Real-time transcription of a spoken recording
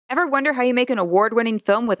Ever wonder how you make an award-winning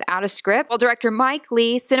film without a script? Well, director Mike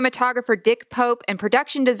Leigh, cinematographer Dick Pope, and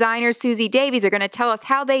production designer Susie Davies are going to tell us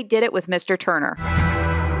how they did it with Mr. Turner.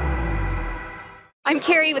 I'm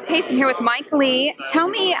Keri with Pace. I'm here with Mike Leigh. Tell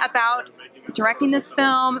me about directing this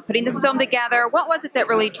film, putting this film together. What was it that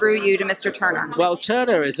really drew you to Mr. Turner? Well,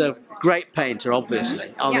 Turner is a great painter,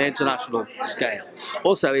 obviously, on the international scale.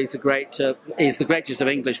 Also, he's the greatest of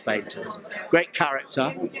English painters. Great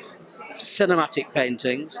character, cinematic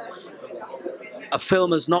paintings. A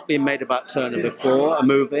film has not been made about Turner before, a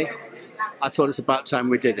movie. I thought it's about time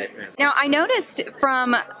we did it. Now, I noticed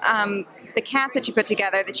from the cast that you put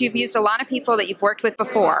together that you've used a lot of people that you've worked with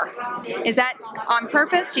before. Is that on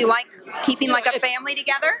purpose? Do you like keeping like a family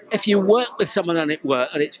together? If you work with someone and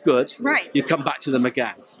it's good, right, you come back to them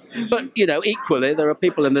again. But, you know, equally, there are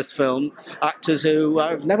people in this film, actors who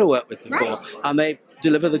I've never worked with before, and they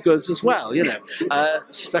deliver the goods as well, you know,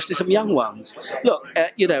 especially some young ones. Look,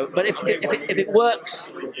 you know, but if it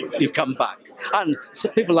works, you come back. And so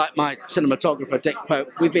people like my cinematographer, Dick Pope,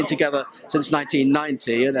 we've been together since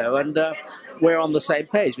 1990, you know, and we're on the same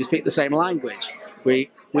page. We speak the same language.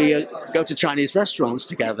 We go to Chinese restaurants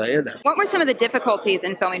together, you know. What were some of the difficulties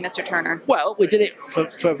in filming Mr. Turner? Well, we did it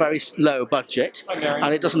for a very low budget,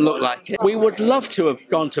 and it doesn't look like it. We would love to have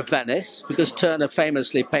gone to Venice, because Turner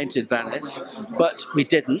famously painted Venice, but we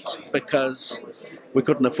didn't, because we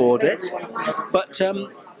couldn't afford it. But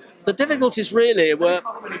the difficulties really were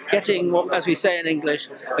getting, as we say in English,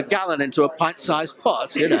 a gallon into a pint-sized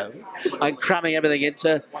pot, you know, and cramming everything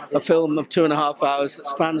into a film of 2.5 hours that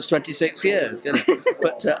spans 26 years, you know.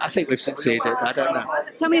 But I think we've succeeded. I don't know.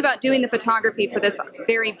 Tell me about doing the photography for this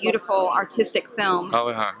very beautiful artistic film. Oh,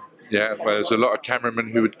 yeah. Well, there's a lot of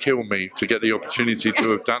cameramen who would kill me to get the opportunity to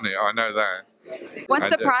have done it. I know that. What's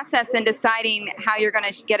the process in deciding how you're going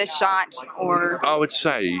to get a shot? Or I would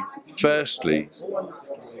say, firstly,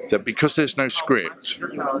 that because there's no script,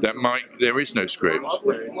 there is no script,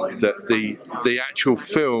 that the actual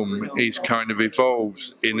film is kind of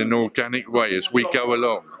evolves in an organic way as we go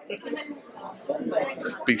along.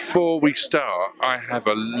 Before we start, I have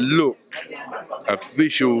a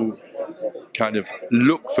visual kind of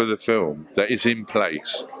look for the film that is in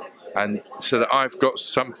place, and so that I've got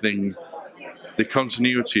something, the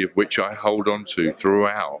continuity of which I hold on to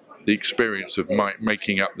throughout the experience of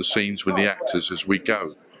making up the scenes with the actors as we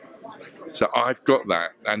go. So I've got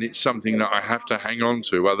that, and it's something that I have to hang on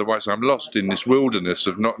to, otherwise I'm lost in this wilderness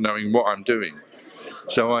of not knowing what I'm doing.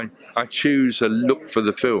 So I choose a look for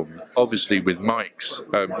the film, obviously with Mike's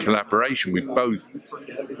collaboration.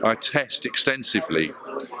 I test extensively,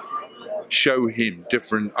 show him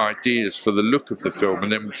different ideas for the look of the film,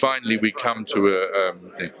 and then finally we come to a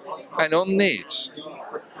thing. And on this,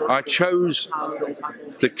 I chose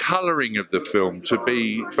the colouring of the film to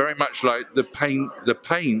be very much like the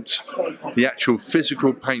actual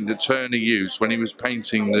physical paint that Turner used when he was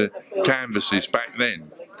painting the canvases back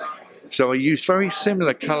then. So I used very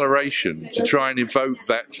similar coloration to try and evoke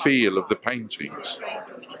that feel of the paintings,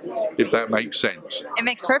 if that makes sense. It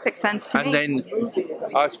makes perfect sense to me. And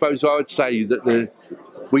then I suppose I would say that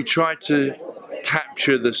we tried to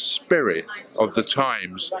capture the spirit of the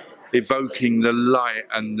times, evoking the light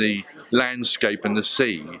and the landscape and the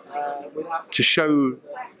sea, to show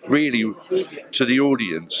really to the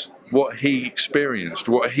audience what he experienced,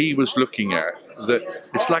 what he was looking at. That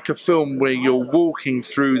it's like a film where you're walking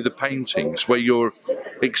through the paintings, where you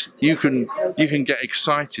can get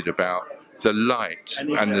excited about the light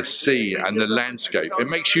and the sea and the landscape. It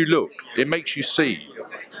makes you look, it makes you see.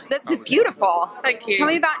 This is beautiful. Thank you. Tell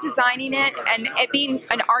me about designing it and it being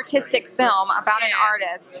an artistic film about an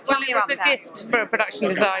artist. Tell me about that. It was a gift for a production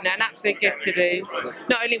designer, an absolute gift to do.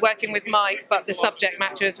 Not only working with Mike, but the subject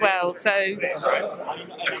matter as well. So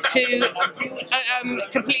to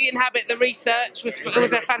completely inhabit the research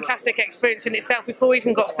was a fantastic experience in itself. Before we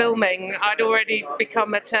even got filming, I'd already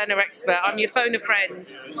become a Turner expert. I'm your phone a friend,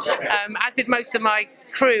 as did most of my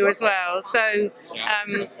crew as well. So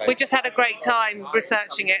we just had a great time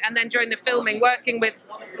researching it, and then during the filming, working with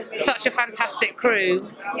such a fantastic crew,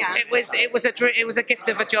 it was a gift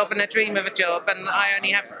of a job and a dream of a job, and I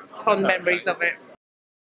only have fond memories of it.